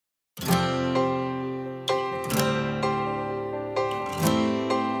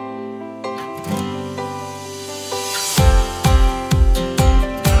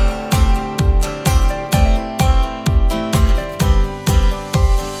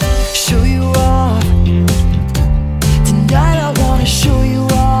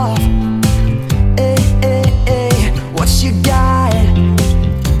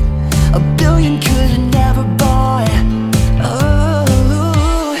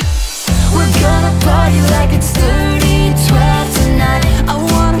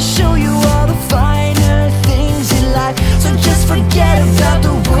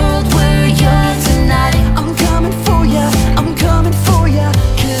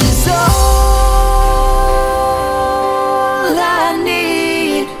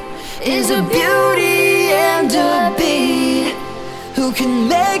can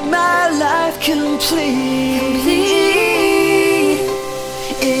make my life complete.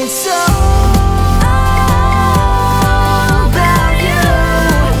 It's all about you.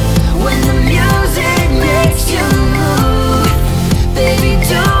 When the music makes you move, baby,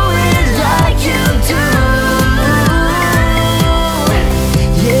 do it like you do.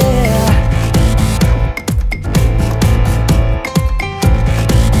 Yeah.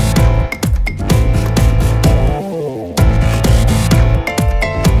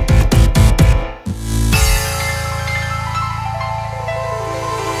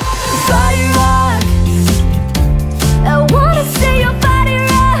 Body rock, I wanna see your body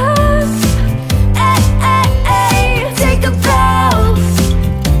rock. Ay, ay, ay, take a bow.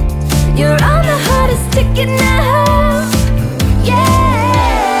 You're on the hottest ticket now.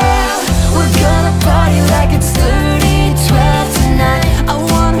 Yeah, we're gonna party like it's 30-12 tonight. I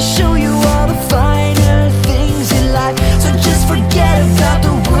wanna show you all the finer things in life. So just forget about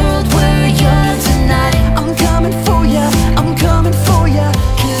the world, we're young tonight. I'm coming for ya, I'm coming for ya.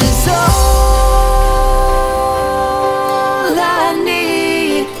 'Cause all I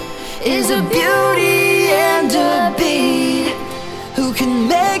need is a beauty and a beat who can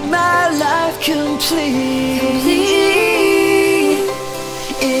make my life complete.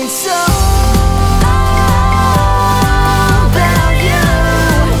 It's all about you.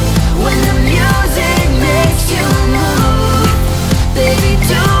 When the music makes you move, baby,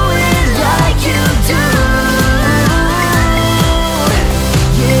 do it like you do.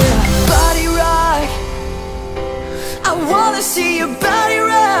 Yeah, body rock, I wanna see your body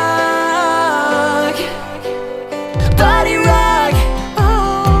rock. Body rock,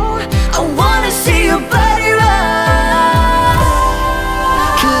 oh, I wanna see your body rock.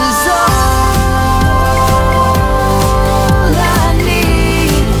 'Cause all I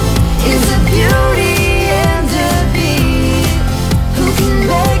need is a beauty and a beat who can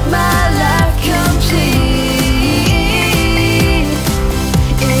make my life complete.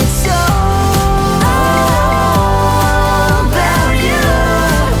 It's all about you.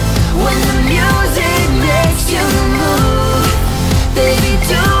 When the music makes you move, baby,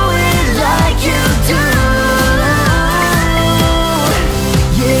 do it like you do.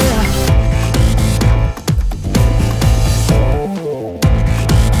 Yeah.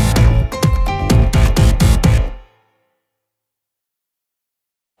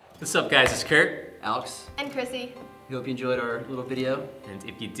 What's up, guys? It's Kurt. Alex, And Chrissy. we hope you enjoyed our little video. And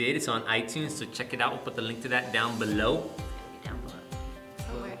if you did, it's on iTunes, so check it out. We'll put the link to that down below. Down below.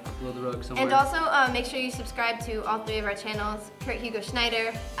 Somewhere. Below the rug somewhere. And also make sure you subscribe to all 3 of our channels, Kurt Hugo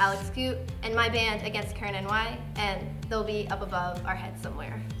Schneider, Alex Goot, and my band Against Current NY, and they'll be up above our heads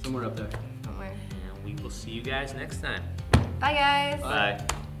somewhere. Somewhere up there. Somewhere. And we will see you guys next time. Bye guys. Bye.